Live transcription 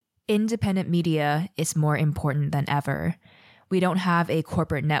Independent media is more important than ever. We don't have a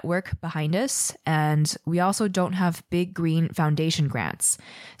corporate network behind us, and we also don't have big green foundation grants.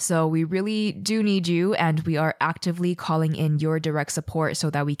 So we really do need you, and we are actively calling in your direct support so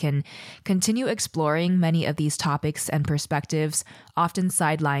that we can continue exploring many of these topics and perspectives, often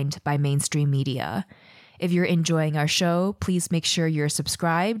sidelined by mainstream media. If you're enjoying our show, please make sure you're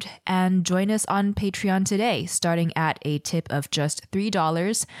subscribed and join us on Patreon today, starting at a tip of just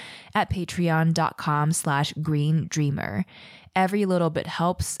 $3 at patreon.com/greendreamer. Every little bit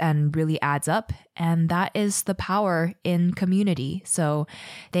helps and really adds up, and that is the power in community. So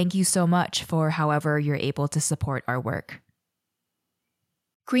thank you so much for however you're able to support our work.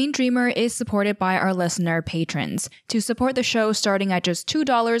 Green Dreamer is supported by our listener patrons. To support the show starting at just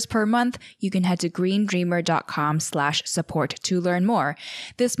 $2 per month, you can head to greendreamer.com/support to learn more.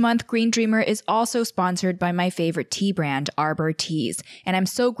 This month, Green Dreamer is also sponsored by my favorite tea brand, Arbor Teas, and I'm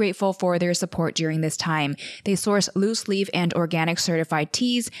so grateful for their support during this time. They source loose leaf and organic certified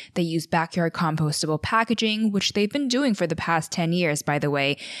teas. They use backyard compostable packaging, which they've been doing for the past 10 years, by the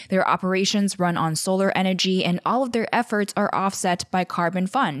way. Their operations run on solar energy, and all of their efforts are offset by carbon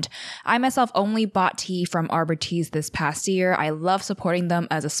fund. I myself only bought tea from Arbor Teas this past year. I love supporting them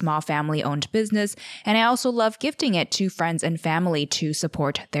as a small family-owned business, and I also love gifting it to friends and family to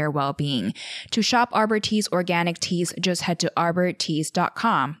support their well-being. To shop Arbor Teas organic teas, just head to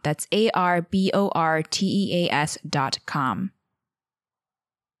arborteas.com. That's ARBORTEAS.com.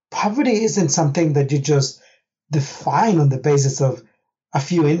 Poverty isn't something that you just define on the basis of a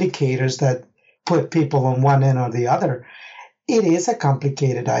few indicators that put people on one end or the other. It is a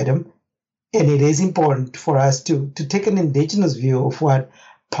complicated item, and it is important for us to take an indigenous view of what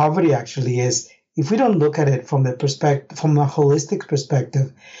poverty actually is. If we don't look at it from a holistic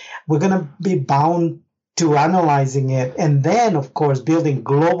perspective, we're going to be bound to analyzing it and then, of course, building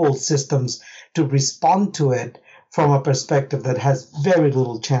global systems to respond to it from a perspective that has very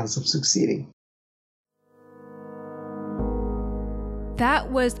little chance of succeeding.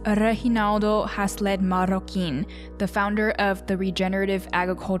 That was Reginaldo Haslett-Marroquin, the founder of the Regenerative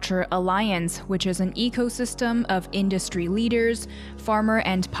Agriculture Alliance, which is an ecosystem of industry leaders, farmer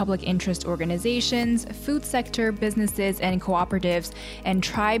and public interest organizations, food sector businesses and cooperatives, and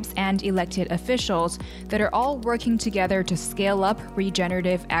tribes and elected officials that are all working together to scale up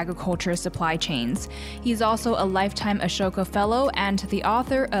regenerative agriculture supply chains. He's also a lifetime Ashoka Fellow and the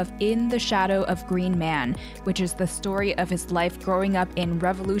author of In the Shadow of Green Man, which is the story of his life growing up in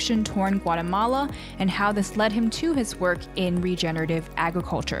revolution-torn Guatemala and how this led him to his work in regenerative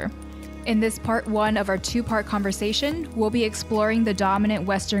agriculture. In this part one of our two-part conversation, we'll be exploring the dominant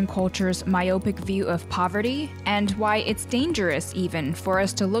Western culture's myopic view of poverty and why it's dangerous even for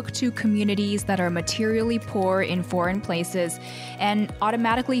us to look to communities that are materially poor in foreign places and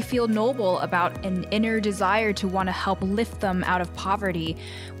automatically feel noble about an inner desire to want to help lift them out of poverty,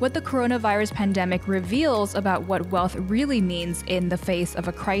 what the coronavirus pandemic reveals about what wealth really means in the face of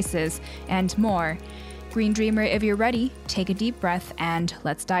a crisis, and more. Green Dreamer, if you're ready, take a deep breath and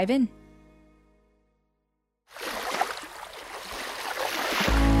let's dive in.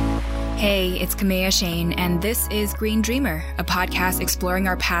 Hey, it's Kamea Shane, and this is Green Dreamer, a podcast exploring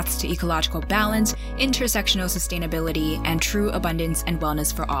our paths to ecological balance, intersectional sustainability, and true abundance and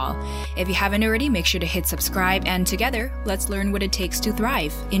wellness for all. If you haven't already, make sure to hit subscribe, and together, let's learn what it takes to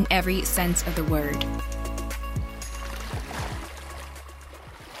thrive in every sense of the word.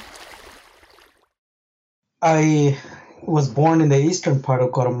 I was born in the eastern part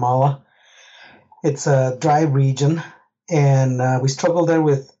of Guatemala. It's a dry region, and we struggle there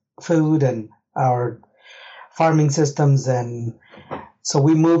with food and our farming systems, and so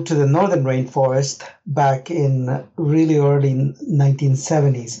we moved to the northern rainforest back in really early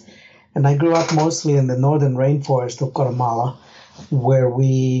 1970s, and I grew up mostly in the northern rainforest of Guatemala, where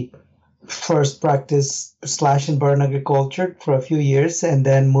we first practiced slash and burn agriculture for a few years and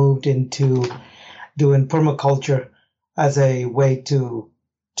then moved into doing permaculture as a way to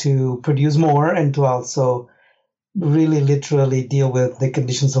produce more and to also really literally deal with the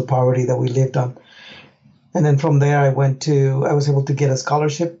conditions of poverty that we lived on. And then from there, I was able to get a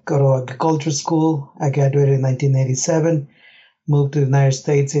scholarship, go to agriculture school. I graduated in 1987, moved to the United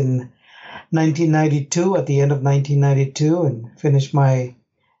States in 1992, at the end of 1992, and finished my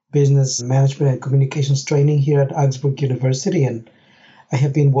business management and communications training here at Augsburg University. And I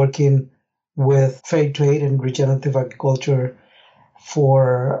have been working with fair trade and regenerative agriculture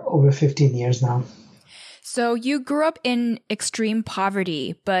for over 15 years now. So you grew up in extreme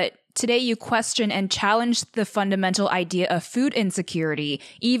poverty, but Today, you question and challenge the fundamental idea of food insecurity,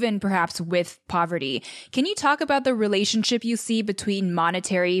 even perhaps with poverty. Can you talk about the relationship you see between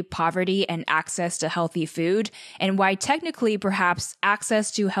monetary poverty and access to healthy food, and why technically perhaps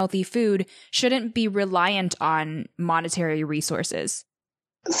access to healthy food shouldn't be reliant on monetary resources?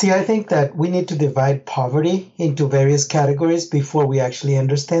 See, I think that we need to divide poverty into various categories before we actually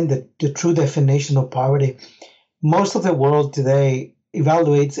understand the true definition of poverty. Most of the world today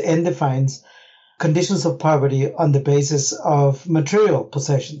evaluates and defines conditions of poverty on the basis of material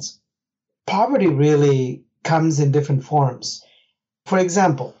possessions. Poverty really comes in different forms. For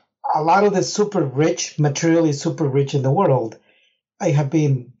example, a lot of the super rich, materially super rich in the world, I have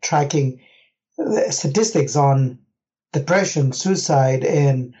been tracking the statistics on depression, suicide,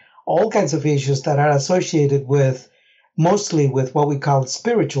 and all kinds of issues that are associated with mostly with what we call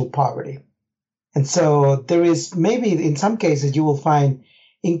spiritual poverty. And so there is maybe in some cases you will find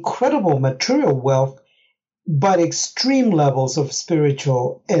incredible material wealth, but extreme levels of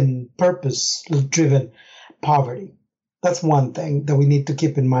spiritual and purpose-driven poverty. That's one thing that we need to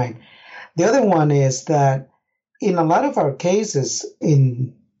keep in mind. The other one is that in a lot of our cases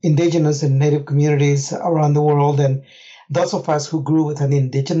in indigenous and native communities around the world, and those of us who grew with an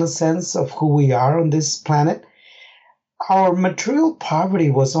indigenous sense of who we are on this planet, our material poverty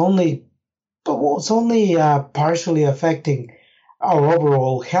was only partially affecting our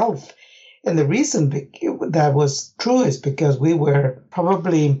overall health. And the reason that was true is because we were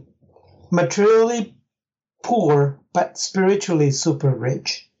probably materially poor, but spiritually super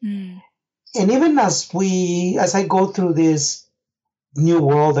rich. Mm. And even as I go through this new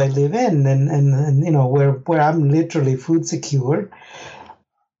world I live in, and you know, where I'm literally food secure,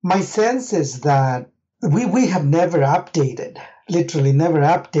 my sense is that we have literally never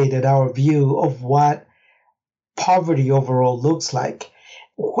updated our view of what poverty overall looks like.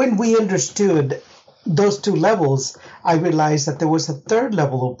 When we understood those two levels, I realized that there was a third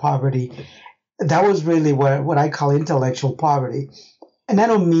level of poverty. That was really what I call intellectual poverty. And I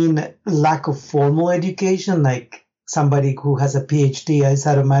don't mean lack of formal education, like somebody who has a PhD is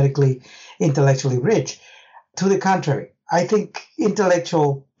automatically intellectually rich. To the contrary, I think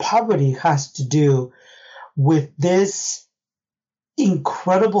intellectual poverty has to do with this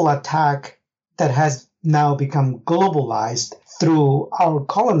incredible attack that has now become globalized through our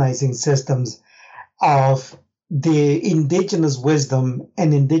colonizing systems of the indigenous wisdom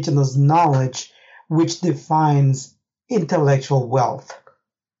and indigenous knowledge, which defines intellectual wealth.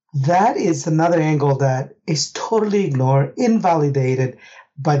 That is another angle that is totally ignored, invalidated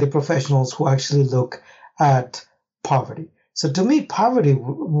by the professionals who actually look at poverty. So to me, poverty,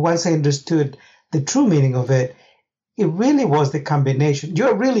 once I understood the true meaning of it, it really was the combination.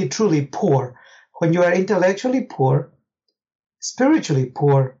 You're really truly poor when you are intellectually poor, spiritually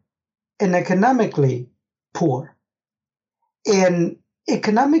poor, and economically poor. And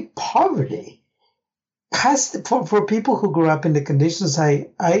economic poverty has, for people who grew up in the conditions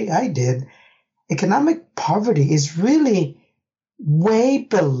I did, economic poverty is really way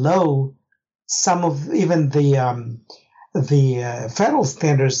below some of even the federal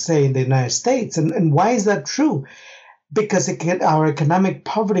standards, say, in the United States. And why is that true? Because our economic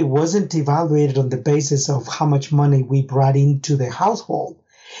poverty wasn't evaluated on the basis of how much money we brought into the household.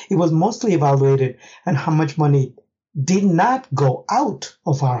 It was mostly evaluated on how much money did not go out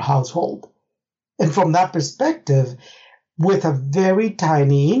of our household. And from that perspective, with a very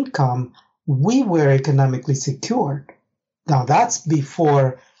tiny income, we were economically secured. Now, that's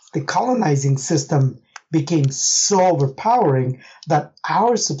before the colonizing system became so overpowering that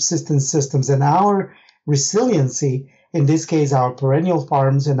our subsistence systems and our resiliency, in this case, our perennial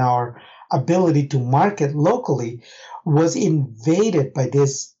farms and our ability to market locally, was invaded by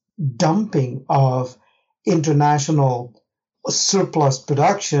this dumping of international surplus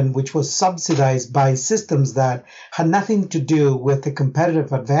production, which was subsidized by systems that had nothing to do with the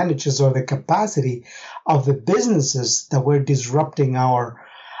competitive advantages or the capacity of the businesses that were disrupting our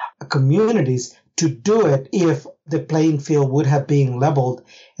communities to do it if the playing field would have been leveled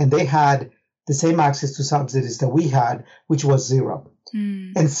and they had the same access to subsidies that we had, which was zero.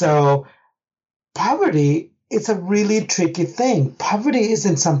 Mm. And so poverty, it's a really tricky thing. Poverty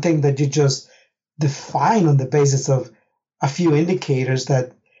isn't something that you just define on the basis of a few indicators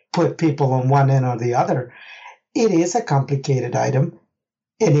that put people on one end or the other. It is a complicated item,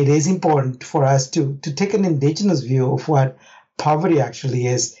 and it is important for us to take an indigenous view of what poverty actually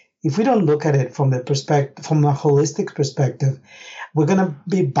is. If we don't look at it from a holistic perspective, we're going to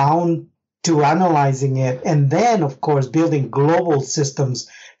be bound to analyzing it and then, of course, building global systems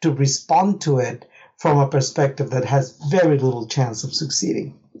to respond to it from a perspective that has very little chance of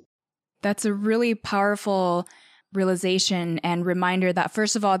succeeding. That's a really powerful realization and reminder that,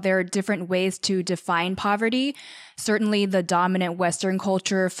 first of all, there are different ways to define poverty. Certainly, the dominant Western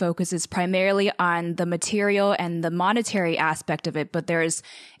culture focuses primarily on the material and the monetary aspect of it, but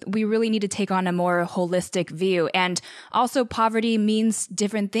we really need to take on a more holistic view. And also, poverty means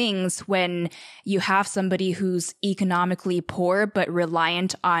different things when you have somebody who's economically poor but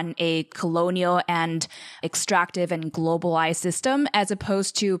reliant on a colonial and extractive and globalized system, as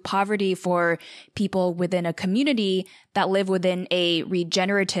opposed to poverty for people within a community that live within a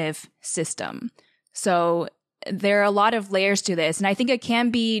regenerative system. So there are a lot of layers to this. And I think it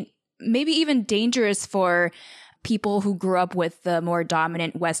can be maybe even dangerous for people who grew up with the more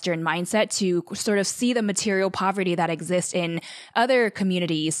dominant Western mindset to sort of see the material poverty that exists in other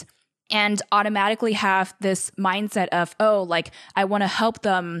communities and automatically have this mindset of, oh, like, I want to help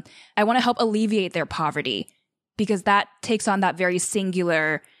them. I want to help alleviate their poverty, because that takes on that very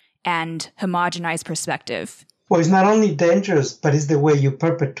singular and homogenized perspective. Well, it's not only dangerous, but it's the way you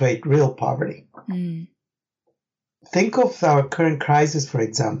perpetuate real poverty. Think of our current crisis, for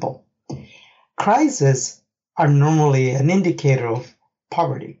example. Crises are normally an indicator of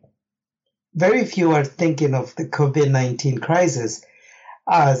poverty. Very few are thinking of the COVID-19 crisis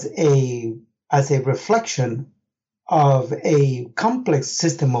as a reflection of a complex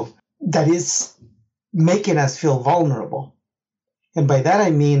system that is making us feel vulnerable. And by that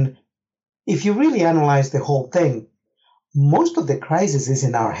I mean, if you really analyze the whole thing, most of the crisis is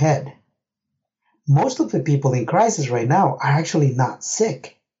in our head. Most of the people in crisis right now are actually not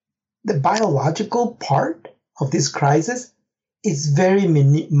sick. The biological part of this crisis is very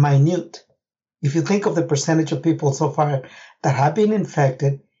minute. If you think of the percentage of people so far that have been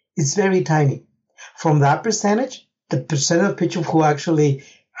infected, it's very tiny. From that percentage, the percentage of people who actually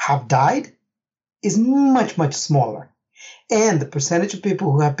have died is much, much smaller. And the percentage of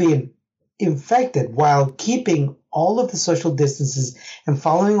people who have been infected while keeping all of the social distances and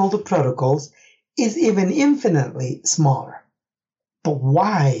following all the protocols is even infinitely smaller. But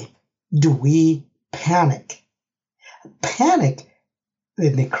why do we panic? Panic,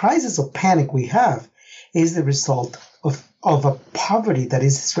 in the crisis of panic we have, is the result of a poverty that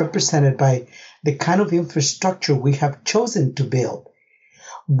is represented by the kind of infrastructure we have chosen to build.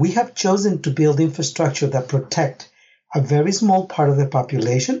 We have chosen to build infrastructure that protect a very small part of the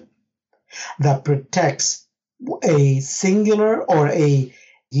population, that protects a singular or a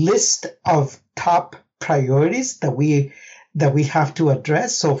list of top priorities that we have to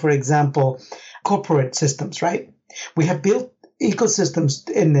address. So, for example, corporate systems, right? We have built ecosystems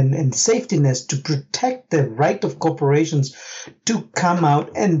and safety nets to protect the right of corporations to come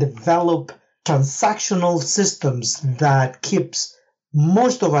out and develop transactional systems that keeps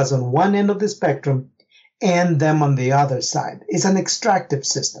most of us on one end of the spectrum and them on the other side. It's an extractive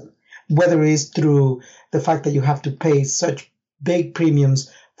system, whether it's through the fact that you have to pay such big premiums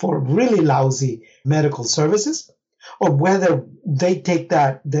for really lousy medical services, or whether they take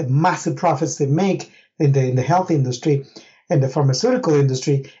the massive profits they make in the health industry and the pharmaceutical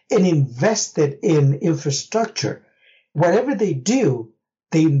industry and invest it in infrastructure. Whatever they do,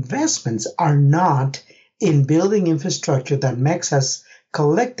 the investments are not in building infrastructure that makes us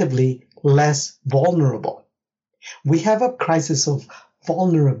collectively less vulnerable. We have a crisis of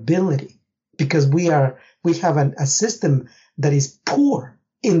vulnerability because we have a system that is poor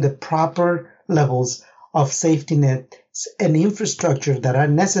in the proper levels of safety nets and infrastructure that are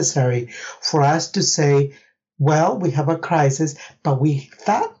necessary for us to say, well, we have a crisis, but we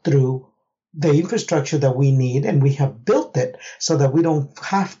thought through the infrastructure that we need and we have built it so that we don't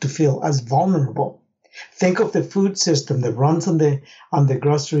have to feel as vulnerable. Think of the food system that runs on the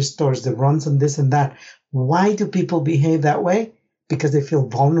grocery stores, that runs on this and that. Why do people behave that way? Because they feel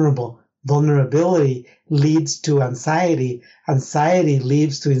vulnerable. Vulnerability leads to anxiety. Anxiety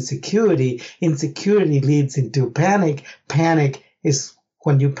leads to insecurity. Insecurity leads into panic. Panic is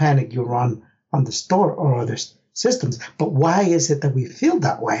when you panic, you run on the store or other systems. But why is it that we feel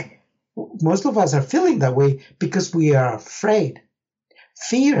that way? Most of us are feeling that way because we are afraid.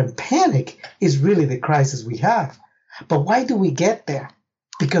 Fear and panic is really the crisis we have. But why do we get there?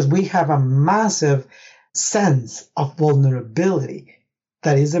 Because we have a massive sense of vulnerability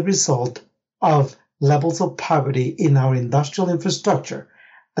that is a result of levels of poverty in our industrial infrastructure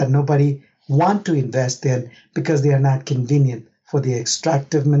that nobody want to invest in because they are not convenient for the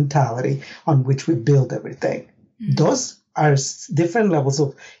extractive mentality on which we build everything. Mm-hmm. Those are different levels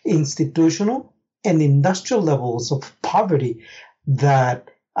of institutional and industrial levels of poverty that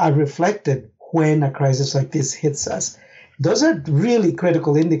are reflected when a crisis like this hits us. Those are really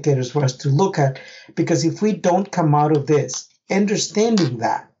critical indicators for us to look at, because if we don't come out of this understanding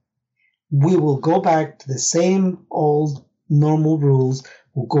that we will go back to the same old normal rules.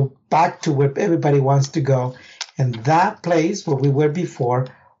 We'll go back to where everybody wants to go. And that place where we were before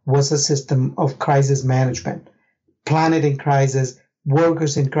was a system of crisis management. Planet in crisis,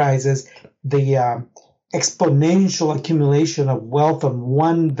 workers in crisis, the exponential accumulation of wealth on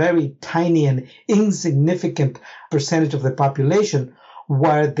one very tiny and insignificant percentage of the population,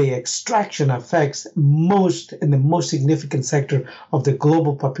 where the extraction affects in the most significant sector of the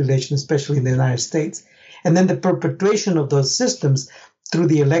global population, especially in the United States. And then the perpetuation of those systems through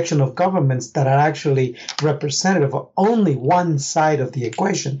the election of governments that are actually representative of only one side of the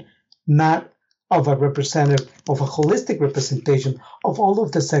equation, not of a representative of a holistic representation of all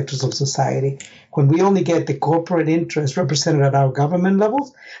of the sectors of society. When we only get the corporate interest represented at our government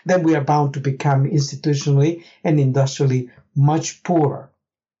levels, then we are bound to become institutionally and industrially much poorer.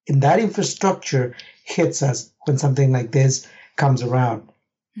 And that infrastructure hits us when something like this comes around.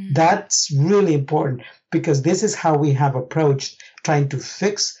 Mm-hmm. That's really important, because this is how we have approached trying to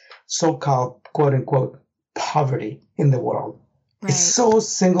fix so-called, quote unquote, poverty in the world. Right. It's so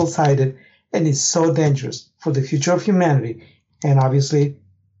single-sided and it's so dangerous for the future of humanity, and obviously,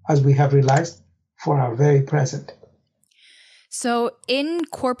 as we have realized, for our very present. So in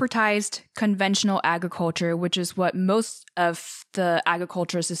corporatized conventional agriculture, which is what most of the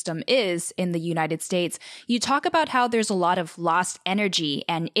agriculture system is in the United States, you talk about how there's a lot of lost energy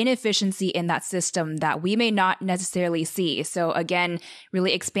and inefficiency in that system that we may not necessarily see. So again,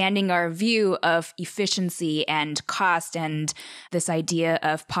 really expanding our view of efficiency and cost and this idea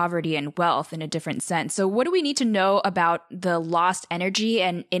of poverty and wealth in a different sense. So what do we need to know about the lost energy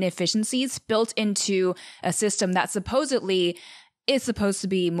and inefficiencies built into a system that supposedly is supposed to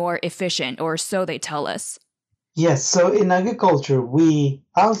be more efficient, or so they tell us? Yes, so in agriculture, we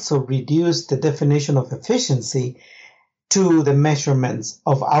also reduce the definition of efficiency to the measurements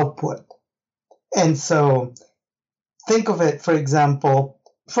of output. And so think of it, for example,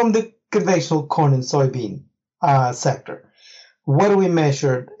 from the conventional corn and soybean sector. What do we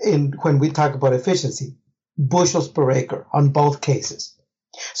measure when we talk about efficiency? Bushels per acre on both cases.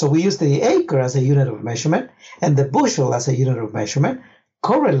 So we use the acre as a unit of measurement and the bushel as a unit of measurement,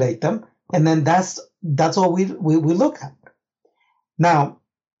 correlate them, and then that's all we look at. Now,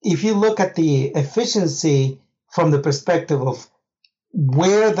 if you look at the efficiency from the perspective of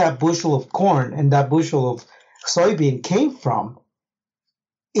where that bushel of corn and that bushel of soybean came from,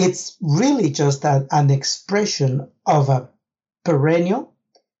 it's really just an expression of a perennial,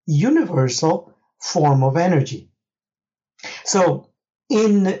 universal form of energy. So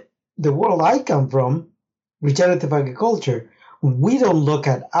in the world I come from, regenerative agriculture, we don't look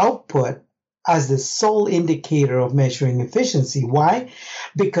at output as the sole indicator of measuring efficiency. Why?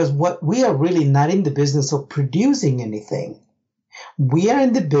 Because we are really not in the business of producing anything. We are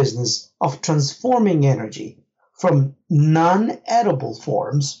in the business of transforming energy from non-edible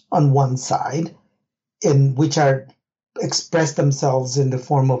forms on one side, which are express themselves in the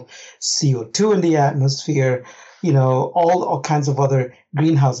form of CO2 in the atmosphere, all kinds of other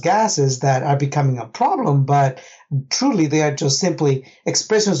greenhouse gases that are becoming a problem, but truly they are just simply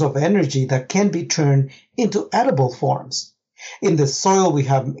expressions of energy that can be turned into edible forms. In the soil, we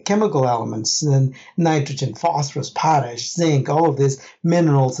have chemical elements, and nitrogen, phosphorus, potash, zinc, all of these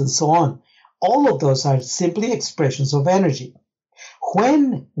minerals and so on. All of those are simply expressions of energy.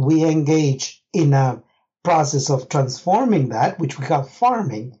 When we engage in a process of transforming that, which we call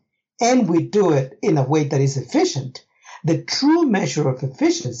farming, and we do it in a way that is efficient, the true measure of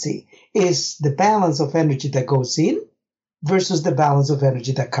efficiency is the balance of energy that goes in versus the balance of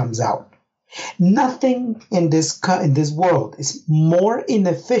energy that comes out. Nothing in this world is more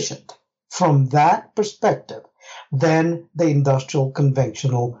inefficient from that perspective than the industrial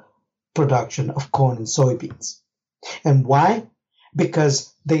conventional production of corn and soybeans. And why?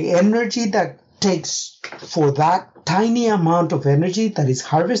 Because the energy that takes for that tiny amount of energy that is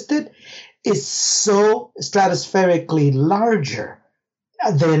harvested is so stratospherically larger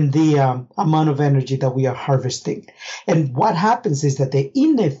than the amount of energy that we are harvesting. And what happens is that the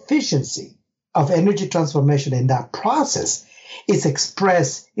inefficiency of energy transformation in that process is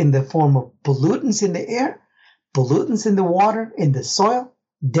expressed in the form of pollutants in the air, pollutants in the water, in the soil,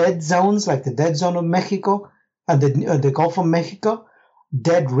 dead zones like the dead zone of Mexico and the Gulf of Mexico,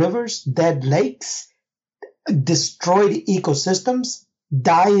 dead rivers, dead lakes, destroyed ecosystems,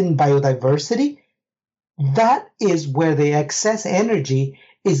 dying biodiversity. That is where the excess energy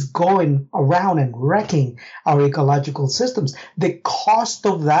is going around and wrecking our ecological systems. The cost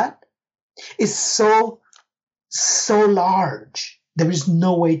of that is so large. There is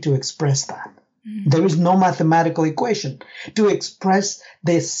no way to express that. There is no mathematical equation to express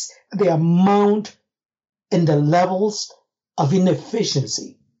the amount and the levels of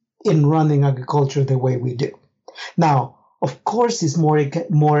inefficiency in running agriculture the way we do. Now, of course, it's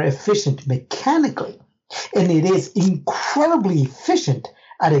more efficient mechanically, and it is incredibly efficient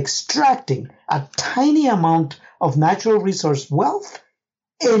at extracting a tiny amount of natural resource wealth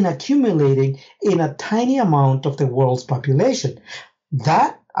and accumulating in a tiny amount of the world's population.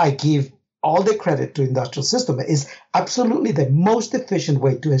 That I give all the credit to industrial system. Is absolutely the most efficient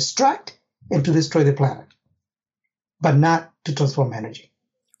way to extract and to destroy the planet, but not to transform energy.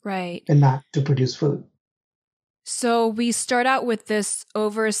 Right. And not to produce food. So we start out with this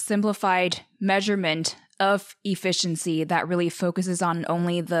oversimplified measurement of efficiency that really focuses on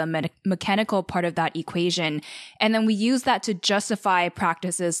only the mechanical part of that equation. And then we use that to justify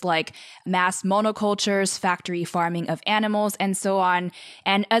practices like mass monocultures, factory farming of animals, and so on.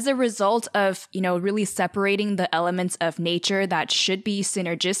 And as a result of, really separating the elements of nature that should be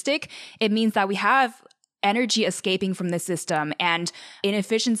synergistic, it means that we have energy escaping from the system and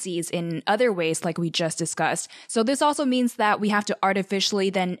inefficiencies in other ways like we just discussed. So this also means that we have to artificially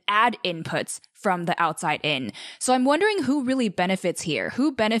then add inputs from the outside in. So I'm wondering who really benefits here?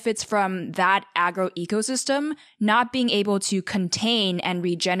 Who benefits from that agro-ecosystem not being able to contain and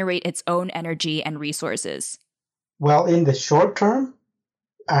regenerate its own energy and resources? Well, in the short term,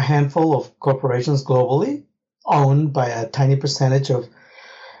 a handful of corporations globally owned by a tiny percentage of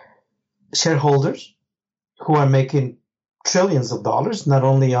shareholders who are making trillions of dollars, not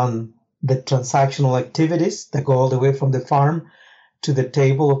only on the transactional activities that go all the way from the farm to the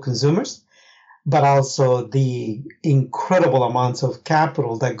table of consumers, but also the incredible amounts of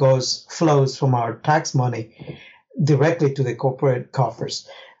capital that flows from our tax money directly to the corporate coffers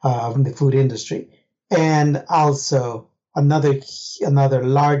from the food industry. And also two other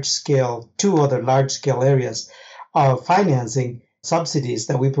large scale areas of financing subsidies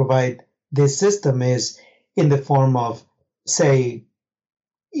that we provide. This system is in the form of, say,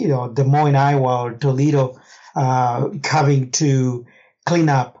 Des Moines, Iowa, or Toledo, having to clean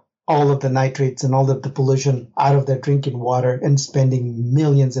up all of the nitrates and all of the pollution out of their drinking water and spending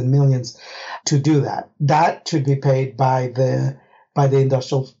millions and millions to do that. That should be paid by the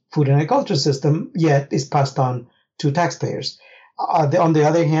industrial food and agriculture system, yet is passed on to taxpayers. On the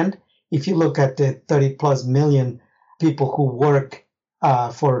other hand, if you look at the 30 plus million people who work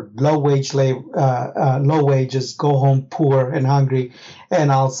for low wages, go home poor and hungry,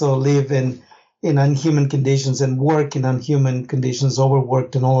 and also live in unhuman conditions and work in unhuman conditions,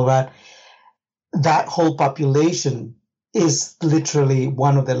 overworked and all of that. That whole population is literally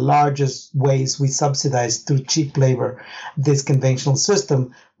one of the largest ways we subsidize through cheap labor this conventional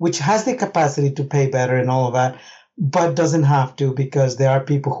system, which has the capacity to pay better and all of that, but doesn't have to, because there are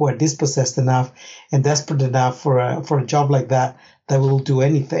people who are dispossessed enough and desperate enough for a job like that will do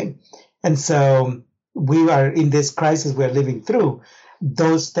anything. And so we are in this crisis we're living through.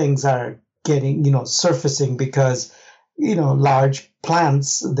 Those things are getting, surfacing because, large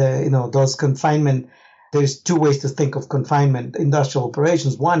plants, those confinement, there's two ways to think of confinement, industrial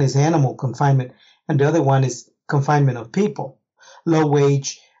operations. One is animal confinement, and the other one is confinement of people, low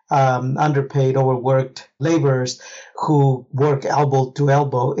wage, underpaid, overworked laborers who work elbow to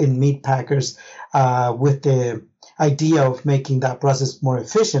elbow in meat packers, with the idea of making that process more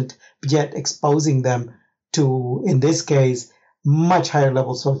efficient, yet exposing them to, in this case, much higher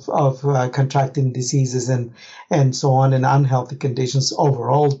levels of contracting diseases and so on, and unhealthy conditions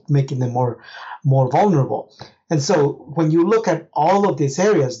overall, making them more vulnerable. And so when you look at all of these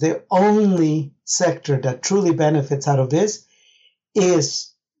areas, the only sector that truly benefits out of this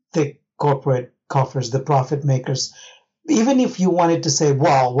is the corporate coffers, the profit makers. Even if you wanted to say,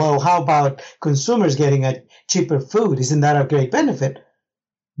 well, how about consumers getting a cheaper food? Isn't that a great benefit?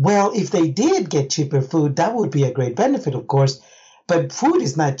 Well, if they did get cheaper food, that would be a great benefit, of course. But food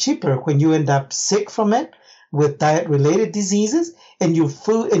is not cheaper when you end up sick from it with diet-related diseases, and you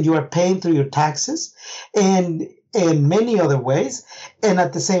are paying through your taxes and many other ways. And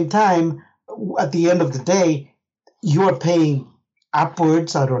at the same time, at the end of the day, you are paying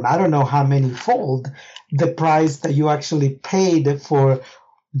upwards, I don't know how many fold, the price that you actually paid for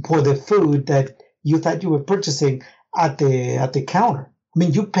the food that you thought you were purchasing at the counter. I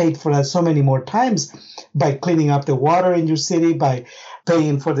mean, you paid for that so many more times by cleaning up the water in your city, by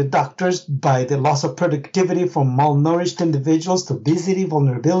paying for the doctors, by the loss of productivity from malnourished individuals to obesity,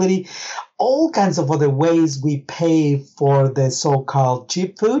 vulnerability, all kinds of other ways we pay for the so-called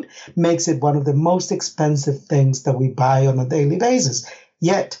cheap food makes it one of the most expensive things that we buy on a daily basis.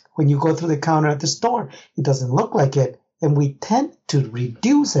 Yet, when you go through the counter at the store, it doesn't look like it. And we tend to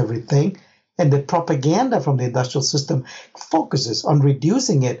reduce everything And the propaganda from the industrial system focuses on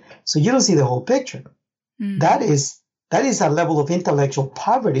reducing it, so you don't see the whole picture. That is a level of intellectual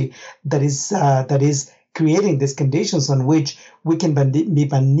poverty that is creating these conditions on which we can be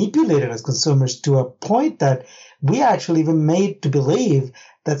manipulated as consumers to a point that we are actually even made to believe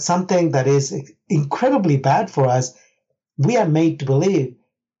that something that is incredibly bad for us, we are made to believe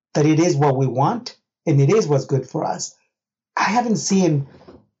that it is what we want and it is what's good for us. I haven't seen,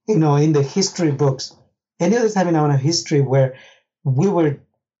 in the history books, any other time in our history where we were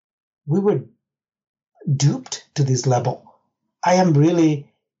duped to this level. I am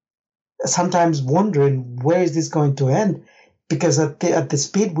really sometimes wondering, where is this going to end? Because at the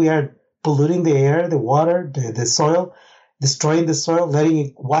speed we are polluting the air, the water, the soil, destroying the soil, letting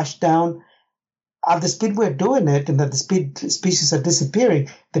it wash down, at the speed we're doing it, and at the speed species are disappearing,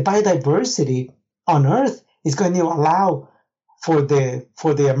 the biodiversity on Earth is going to allow for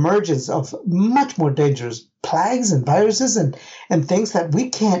the emergence of much more dangerous plagues and viruses and things that we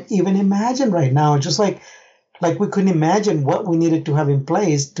can't even imagine right now. Just like we couldn't imagine what we needed to have in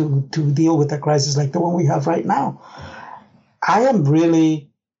place to deal with a crisis like the one we have right now. I am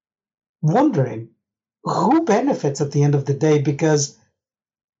really wondering who benefits at the end of the day, because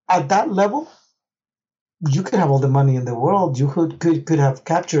at that level, you could have all the money in the world. You could have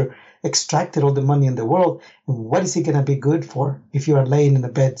extracted all the money in the world. And what is it going to be good for if you are laying in a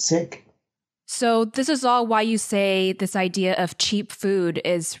bed sick? So this is all why you say this idea of cheap food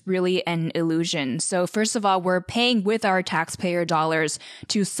is really an illusion. So first of all, we're paying with our taxpayer dollars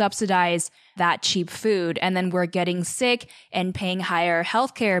to subsidize that cheap food, and then we're getting sick and paying higher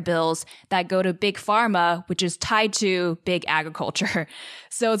healthcare bills that go to big pharma, which is tied to big agriculture.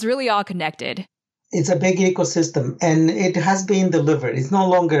 So it's really all connected. It's a big ecosystem, and it has been delivered. It's no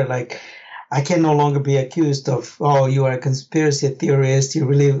longer like, I can no longer be accused of, oh, you are a conspiracy theorist, you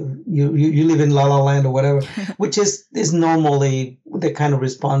live in La La Land or whatever, which is normally the kind of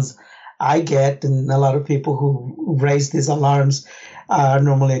response I get, and a lot of people who raise these alarms are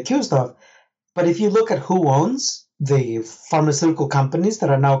normally accused of. But if you look at who owns the pharmaceutical companies that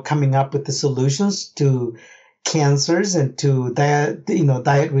are now coming up with the solutions to cancers and to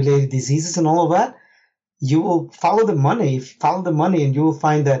diet-related diseases and all of that, you will follow the money, and you will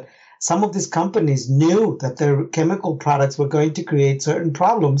find that some of these companies knew that their chemical products were going to create certain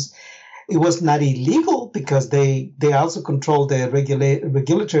problems. It was not illegal because they also control the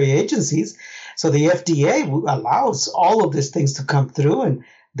regulatory agencies. So the FDA allows all of these things to come through, and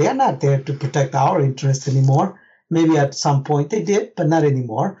they are not there to protect our interests anymore. Maybe at some point they did, but not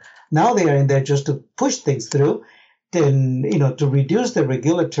anymore. Now they are in there just to push things through, then, to reduce the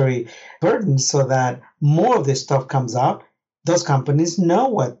regulatory burden so that more of this stuff comes out. Those companies know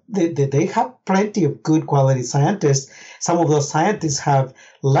what they have plenty of good quality scientists. Some of those scientists have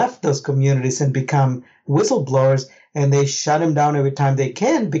left those communities and become whistleblowers, and they shut them down every time they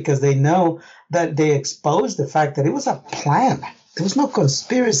can because they know that they expose the fact that it was a plan. There was no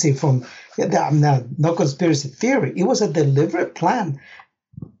conspiracy no conspiracy theory. It was a deliberate plan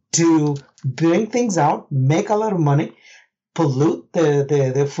to bring things out, make a lot of money, pollute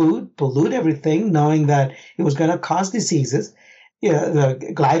the food, pollute everything, knowing that it was going to cause diseases.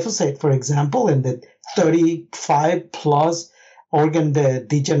 The glyphosate, for example, and the 35 plus organ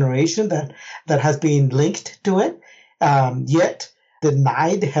degeneration that has been linked to it, yet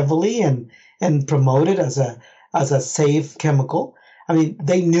denied heavily and promoted as a safe chemical. I mean,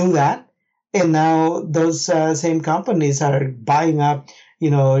 they knew that, and now those same companies are buying up,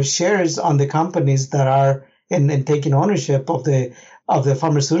 shares on the companies that are and taking ownership of the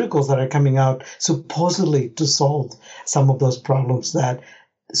pharmaceuticals that are coming out supposedly to solve some of those problems that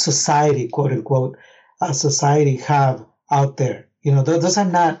society, quote unquote, society have out there. Those are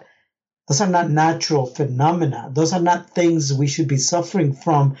not natural phenomena. Those are not things we should be suffering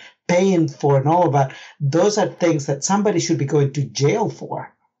from, paying for, and all of that. Those are things that somebody should be going to jail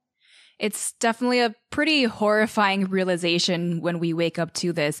for. It's definitely a pretty horrifying realization when we wake up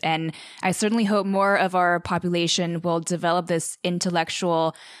to this. And I certainly hope more of our population will develop this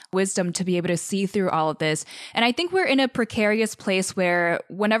intellectual wisdom to be able to see through all of this. And I think we're in a precarious place where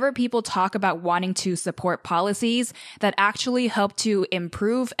whenever people talk about wanting to support policies that actually help to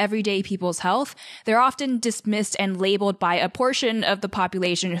improve everyday people's health, they're often dismissed and labeled by a portion of the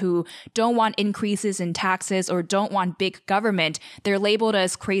population who don't want increases in taxes or don't want big government. They're labeled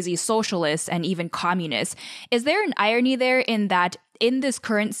as crazy socialists and even communists. Is there an irony there in that in this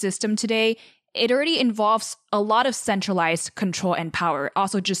current system today, it already involves a lot of centralized control and power,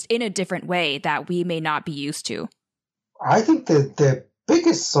 also just in a different way that we may not be used to? I think that the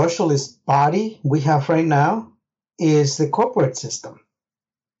biggest socialist body we have right now is the corporate system.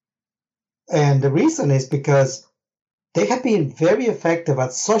 And the reason is because they have been very effective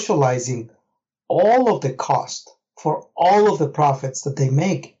at socializing all of the cost for all of the profits that they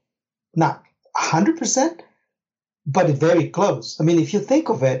make. Not 100%, but very close. I mean, if you think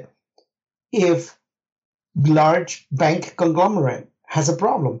of it, if large bank conglomerate has a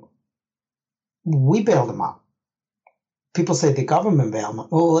problem, we bail them out. People say the government bail them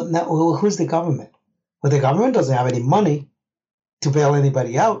out. Well, who's the government? Well, the government doesn't have any money to bail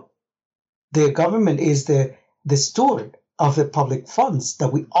anybody out. The government is the steward of the public funds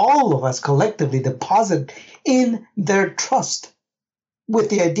that we, all of us collectively, deposit in their trust with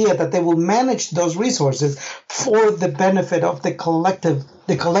the idea that they will manage those resources for the benefit of the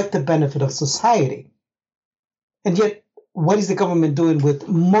collective benefit of society. And yet, what is the government doing with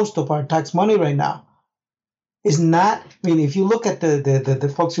most of our tax money right now? Is not, I mean, if you look at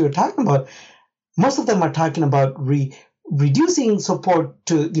the folks you were talking about, most of them are talking about reducing support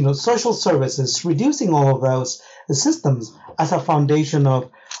to, social services, reducing all of those systems as a foundation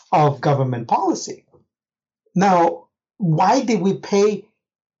of government policy. Now, why did we pay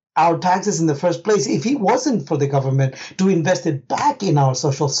our taxes in the first place if it wasn't for the government to invest it back in our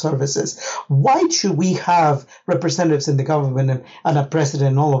social services? Why should we have representatives in the government and a president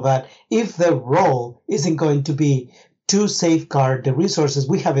and all of that if their role isn't going to be to safeguard the resources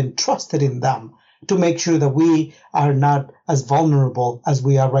we have entrusted in them, to make sure that we are not as vulnerable as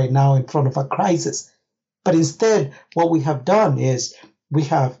we are right now in front of a crisis? But instead, what we have done is we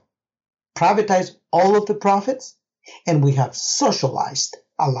have privatized all of the profits and we have socialized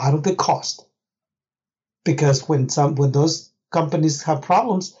a lot of the cost. Because when those companies have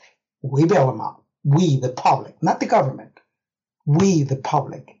problems, we bail them out. We, the public, not the government. We, the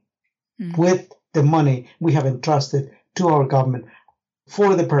public, with the money we have entrusted to our government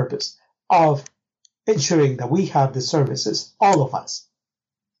for the purpose of ensuring that we have the services, all of us,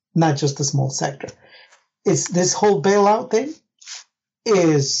 not just the small sector. It's this whole bailout thing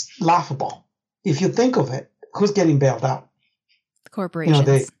is laughable. If you think of it, who's getting bailed out?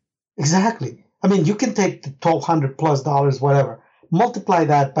 Corporations. Exactly. I mean, you can take the $1,200+ whatever, multiply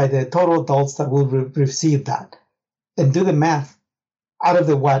that by the total adults that will receive that, and do the math. Out of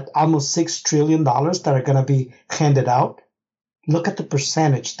the almost $6 trillion that are going to be handed out, look at the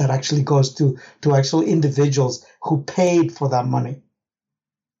percentage that actually goes to actual individuals who paid for that money,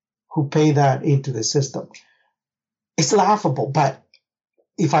 who pay that into the system. It's laughable, but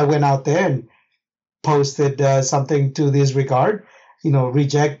if I went out there and posted something to this regard,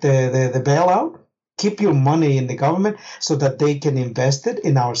 reject the bailout, keep your money in the government so that they can invest it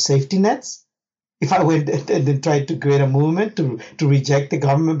in our safety nets. If I went and then tried to create a movement to reject the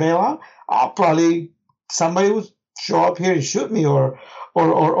government bailout, somebody would show up here and shoot me or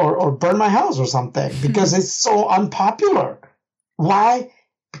burn my house or something, because it's so unpopular. Why?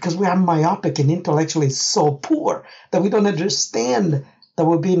 Because we are myopic and intellectually so poor that we don't understand that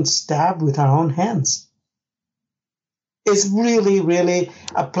we're being stabbed with our own hands. It's really, really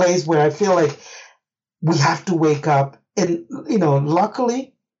a place where I feel like we have to wake up. And,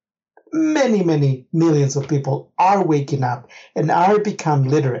 luckily, many, many millions of people are waking up and are become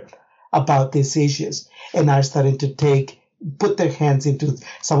literate about these issues and are starting to put their hands into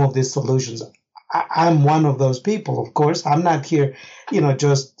some of these solutions. I'm one of those people, of course. I'm not here,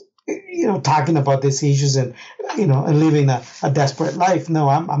 just, talking about these issues and, and living a desperate life. No,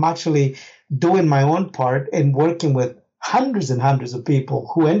 I'm actually doing my own part and working with hundreds and hundreds of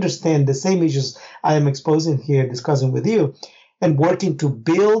people who understand the same issues I am exposing here, discussing with you, and working to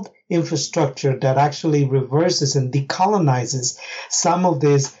build infrastructure that actually reverses and decolonizes some of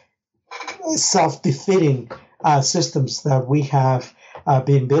these self-defeating systems that we have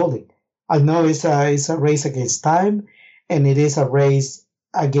been building. I know it's a race against time, and it is a race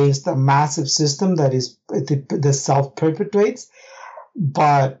against a massive system that self-perpetuates.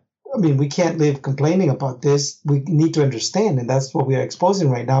 But I mean, we can't live complaining about this. We need to understand, and that's what we are exposing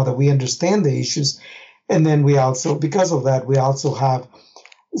right now, that we understand the issues. And then we also, because of that, we also have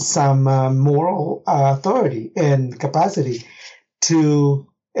some moral authority and capacity to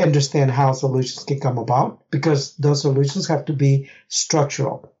understand how solutions can come about, because those solutions have to be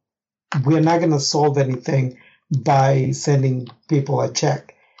structural. We're not going to solve anything by sending people a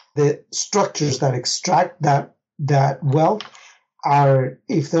check. The structures that extract that wealth are,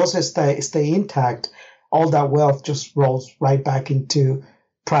 if those stay intact, all that wealth just rolls right back into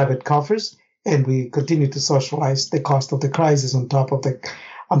private coffers, and we continue to socialize the cost of the crisis on top of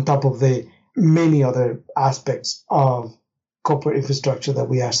the many other aspects of corporate infrastructure that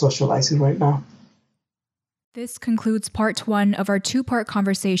we are socializing right now. This concludes part 1 of our 2-part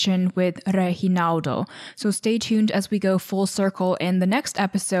conversation with Reginaldo. So stay tuned as we go full circle in the next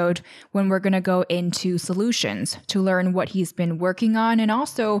episode when we're going to go into solutions to learn what he's been working on and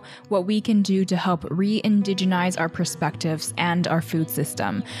also what we can do to help re-indigenize our perspectives and our food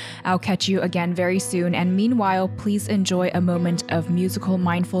system. I'll catch you again very soon, and meanwhile, please enjoy a moment of musical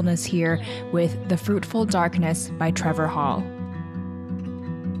mindfulness here with The Fruitful Darkness by Trevor Hall.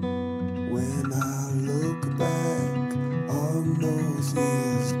 When I look back on those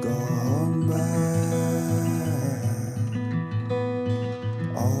years gone by,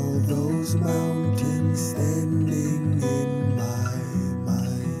 all those mountains standing in my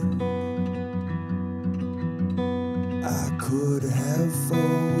mind, I could have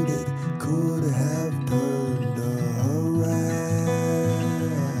folded, could have turned around,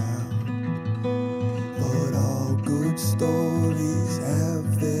 but all good stories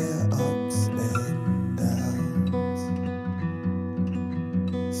have their ups and downs.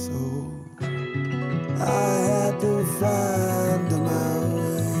 So I had to find my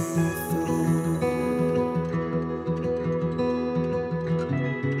way through.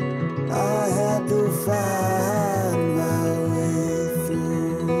 I had to find my way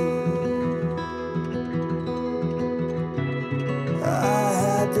through. I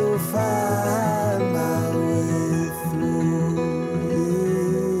had to find my way through.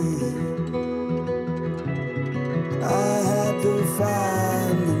 I had to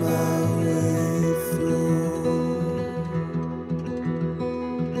find my way through.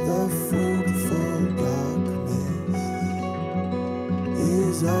 The fruitful darkness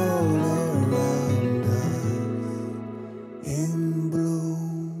is all